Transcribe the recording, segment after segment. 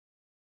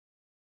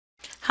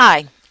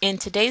Hi, in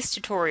today's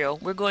tutorial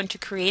we're going to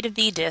create a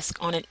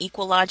vDisk on an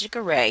EqualLogic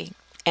Array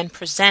and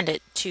present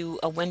it to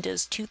a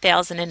Windows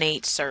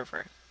 2008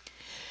 server.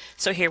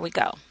 So here we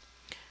go.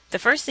 The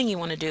first thing you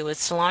want to do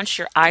is to launch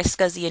your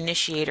iSCSI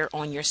initiator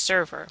on your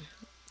server.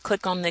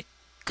 Click on the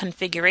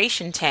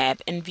Configuration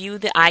tab and view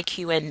the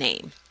IQN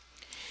name.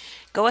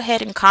 Go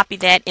ahead and copy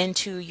that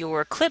into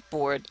your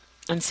clipboard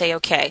and say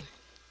OK.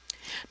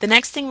 The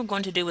next thing we're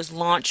going to do is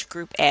launch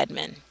Group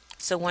Admin.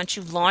 So once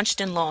you've launched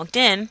and logged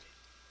in,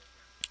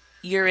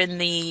 you're in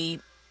the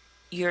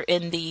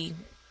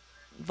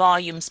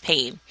volumes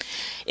pane.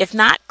 If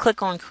not,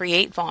 click on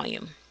Create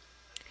Volume.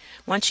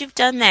 Once you've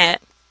done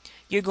that,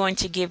 you're going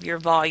to give your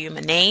volume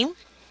a name,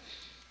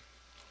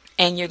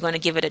 and you're going to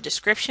give it a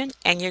description,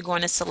 and you're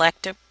going to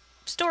select a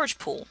storage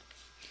pool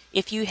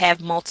if you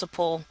have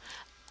multiple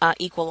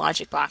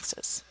EqualLogic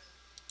boxes.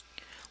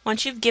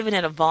 Once you've given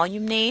it a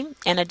volume name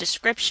and a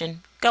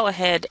description, go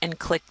ahead and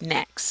click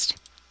Next.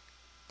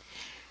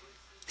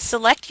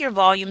 Select your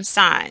volume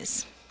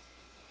size.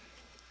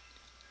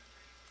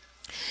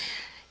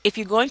 If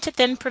you're going to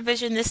then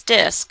provision this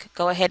disk,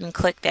 go ahead and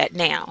click that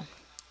now.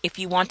 If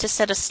you want to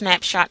set a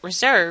snapshot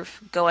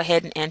reserve, go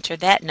ahead and enter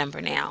that number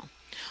now.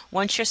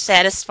 Once you're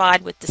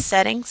satisfied with the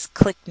settings,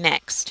 click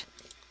Next.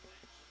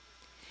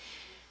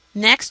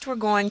 Next, we're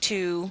going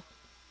to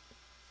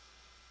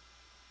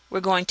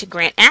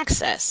grant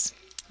access.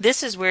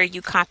 This is where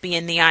you copy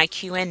in the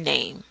IQN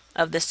name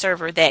of the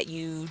server that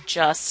you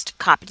just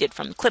copied it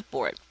from the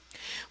clipboard.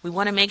 We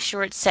want to make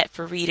sure it's set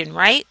for read and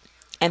write,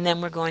 and then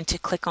we're going to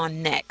click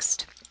on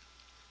Next.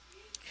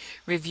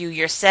 Review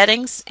your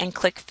settings and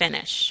click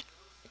Finish.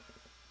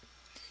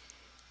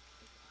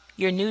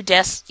 Your new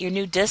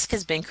disk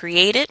has been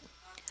created.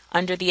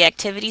 Under the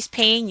Activities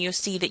pane, you'll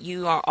see that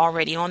you are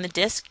already on the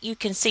disk. You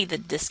can see the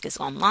disk is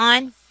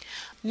online.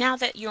 Now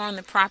that you're on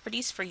the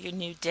properties for your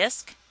new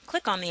disk,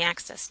 click on the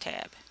Access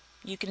tab.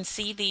 You can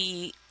see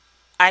the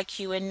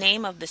IQN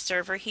name of the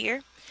server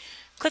here.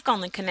 Click on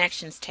the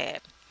Connections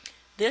tab.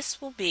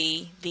 This will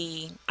be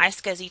the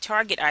iSCSI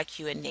target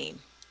IQN name.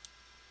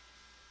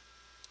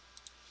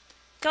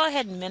 Go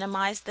ahead and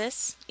minimize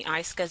this, the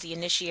iSCSI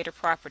initiator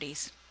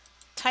properties.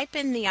 Type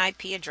in the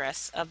IP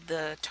address of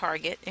the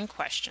target in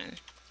question.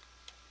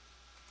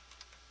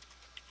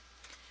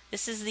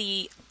 This is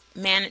the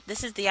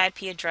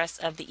IP address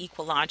of the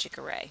EqualLogic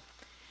Array.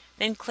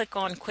 Then click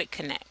on Quick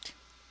Connect.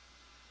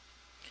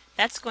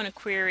 That's going to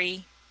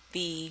query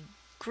the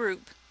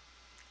group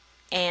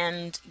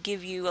and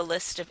give you a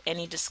list of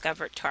any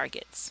discovered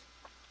targets.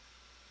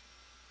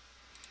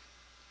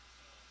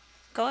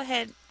 Go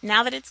ahead,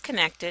 now that it's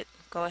connected,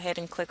 go ahead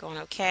and click on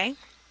OK.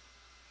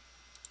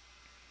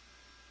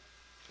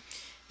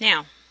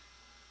 Now,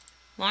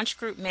 launch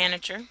Group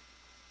Manager,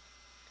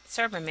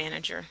 Server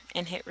Manager,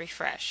 and hit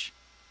Refresh.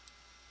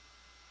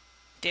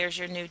 There's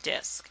your new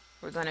disk.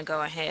 We're going to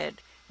go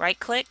ahead,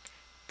 right-click,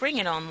 bring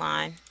it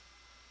online,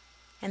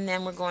 and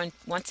then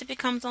once it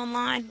becomes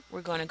online,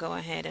 we're going to go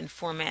ahead and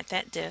format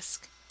that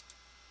disk,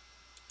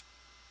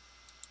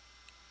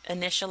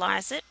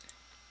 initialize it.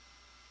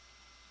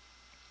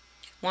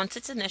 Once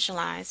it's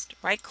initialized,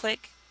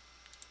 right-click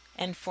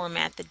and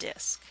format the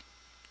disk.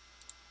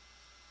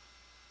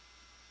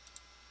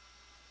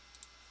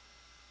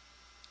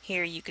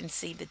 Here you can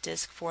see the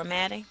disk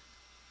formatting.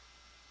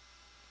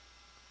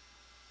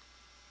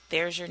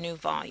 There's your new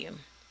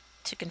volume.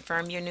 To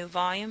confirm your new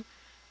volume,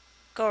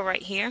 go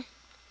right here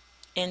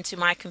into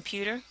My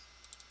Computer.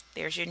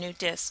 There's your new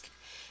disk.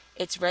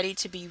 It's ready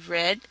to be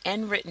read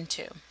and written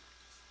to.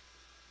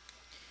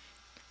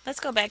 Let's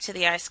go back to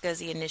the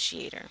iSCSI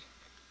initiator.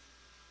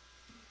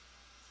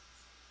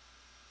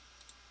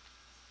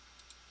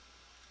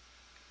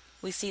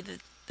 We see that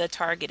the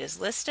target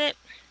is listed,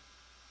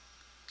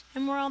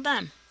 and we're all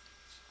done.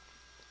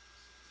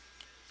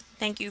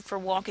 Thank you for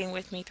walking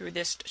with me through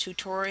this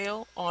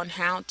tutorial on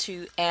how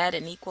to add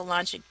an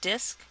EqualLogic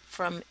disk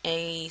from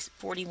a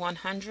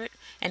 4100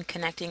 and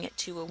connecting it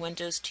to a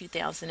Windows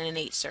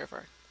 2008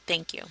 server.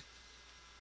 Thank you.